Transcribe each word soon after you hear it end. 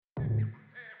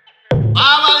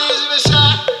Mama is my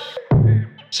son.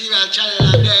 See my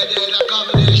channel and there, a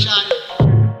combination.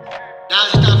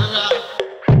 That's it, everywhere.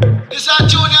 This a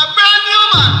tune, a brand new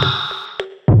man.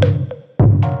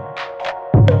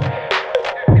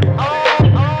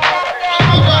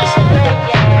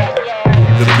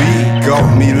 The beat got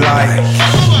me like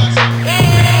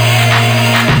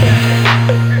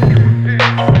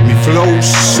me flow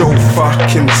so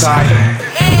fucking tight.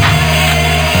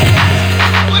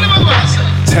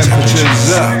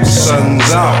 Temperatures up,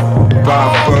 sun's out,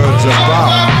 bad birds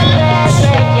about.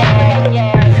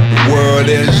 The word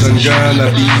isn't gonna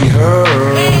be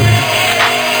heard.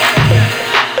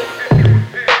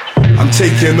 I'm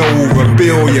taking over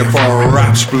billion for a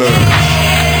rap splurge.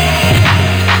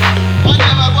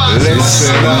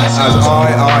 Listen up as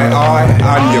I,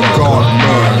 and your God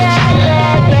merge.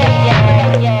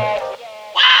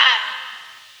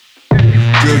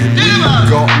 Good weed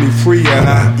got me free and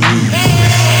at ease.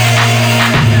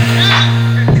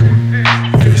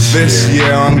 This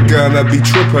year I'm gonna be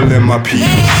tripling my peace.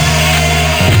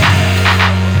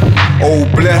 Oh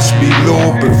bless me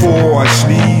Lord before I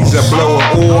sneeze and blow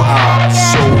it all out,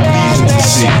 so pleasing to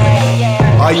see.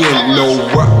 I ain't no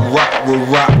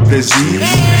rap disease.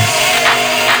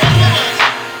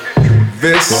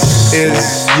 This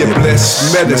is your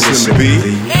bliss medicine, B.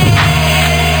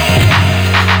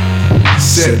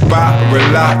 Sit back,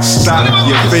 relax, start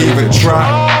your favorite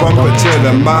track. Bump it to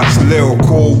the max, Lil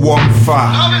Call 1-5.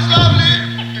 Love is lovely.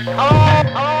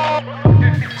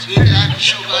 Sweet like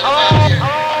sugar.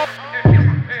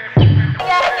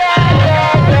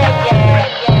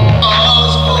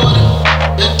 All's good,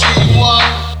 the team won.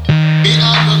 Me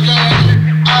and the girl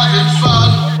having fun.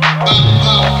 Bam,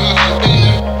 bam, crack a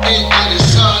beer, ain't by the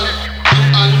sun. You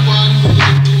and one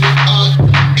moving to the heart,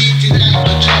 beating like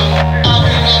a drum.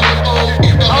 Having every hope,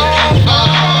 it never came back.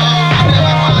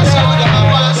 Never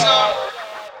pass out.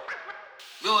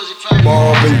 Music from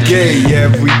Marvin Gaye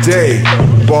every day.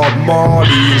 Bob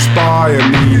Marley inspire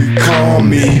me, calm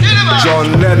me. John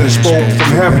Lennon spoke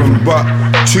from heaven, but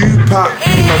Tupac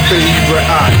be my favorite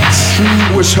act.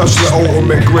 True wish hustler,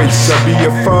 ultimate grace. I be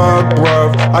a thug,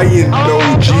 bruv. I ain't no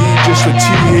G, just a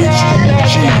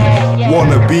THUG.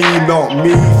 Wanna be, not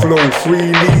me. Flow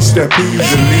freely, step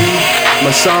easily.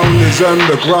 My sound is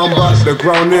underground, but the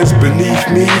ground is beneath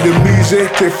me. The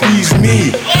music, it feeds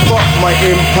me. Fuck my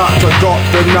impact, I got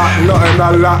the knack. Nothing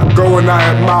I lack, going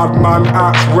at it, madman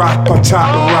acts, rap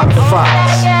attack, rap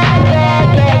facts.